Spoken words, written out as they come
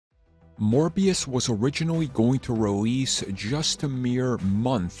Morbius was originally going to release just a mere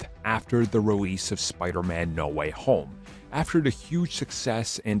month after the release of Spider-Man No Way Home. After the huge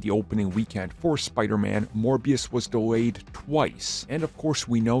success and the opening weekend for Spider-Man, Morbius was delayed twice. And of course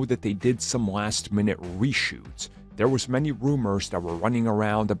we know that they did some last-minute reshoots. There was many rumors that were running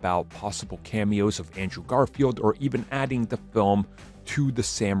around about possible cameos of Andrew Garfield or even adding the film to the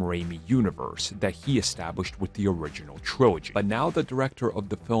Sam Raimi universe that he established with the original trilogy. But now the director of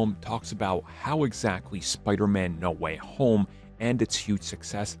the film talks about how exactly Spider-Man No Way Home and its huge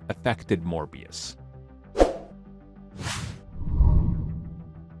success affected Morbius.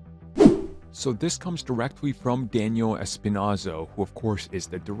 So this comes directly from Daniel Espinazo, who of course is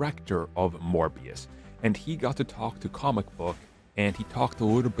the director of Morbius. And he got to talk to Comic Book, and he talked a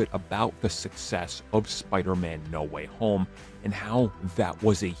little bit about the success of Spider-Man No Way Home and how that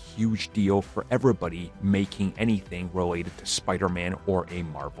was a huge deal for everybody making anything related to Spider-Man or a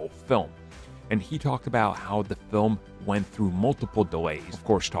Marvel film. And he talked about how the film went through multiple delays, of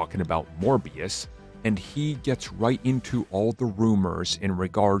course talking about Morbius, and he gets right into all the rumors in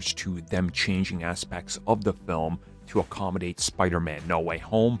regards to them changing aspects of the film to accommodate Spider-Man No Way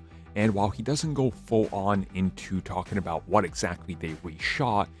Home. And while he doesn't go full on into talking about what exactly they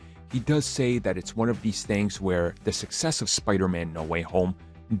reshot, he does say that it's one of these things where the success of Spider-Man No Way Home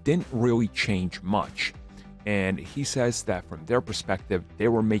didn't really change much. And he says that from their perspective, they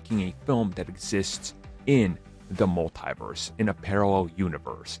were making a film that exists in the multiverse, in a parallel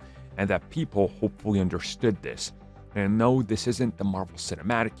universe, and that people hopefully understood this. And no, this isn't the Marvel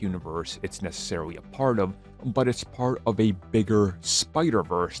Cinematic Universe it's necessarily a part of, but it's part of a bigger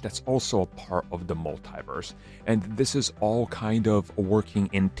Spider-Verse that's also a part of the multiverse. And this is all kind of working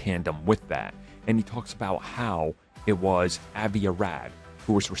in tandem with that. And he talks about how it was Avi Arad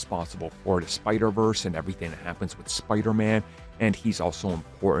who was responsible for the Spider-Verse and everything that happens with Spider-Man, and he's also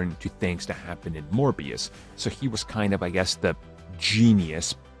important to things that happen in Morbius. So he was kind of, I guess, the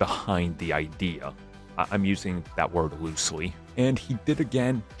genius behind the idea. I'm using that word loosely. And he did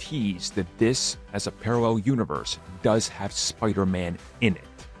again tease that this, as a parallel universe, does have Spider-Man in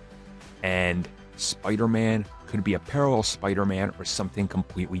it. And Spider-Man could be a parallel Spider-Man or something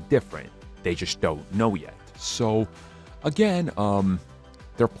completely different. They just don't know yet. So, again,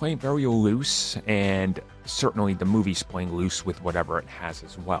 they're playing very loose, and certainly the movie's playing loose with whatever it has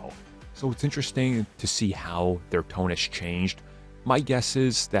as well. So it's interesting to see how their tone has changed. My guess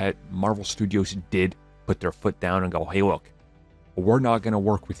is that Marvel Studios did put their foot down and go, hey, look, we're not going to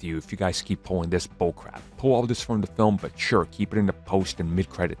work with you if you guys keep pulling this bullcrap. Pull all this from the film, but sure, keep it in the post and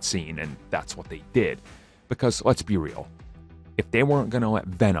mid-credit scene, and that's what they did. Because, let's be real, if they weren't going to let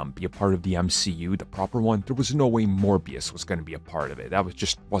Venom be a part of the MCU, the proper one, there was no way Morbius was going to be a part of it. That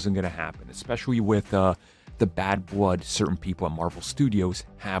just wasn't going to happen, especially with the bad blood certain people at Marvel Studios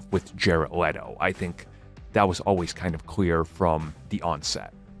have with Jared Leto. I think that was always kind of clear from the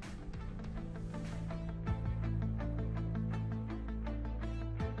onset.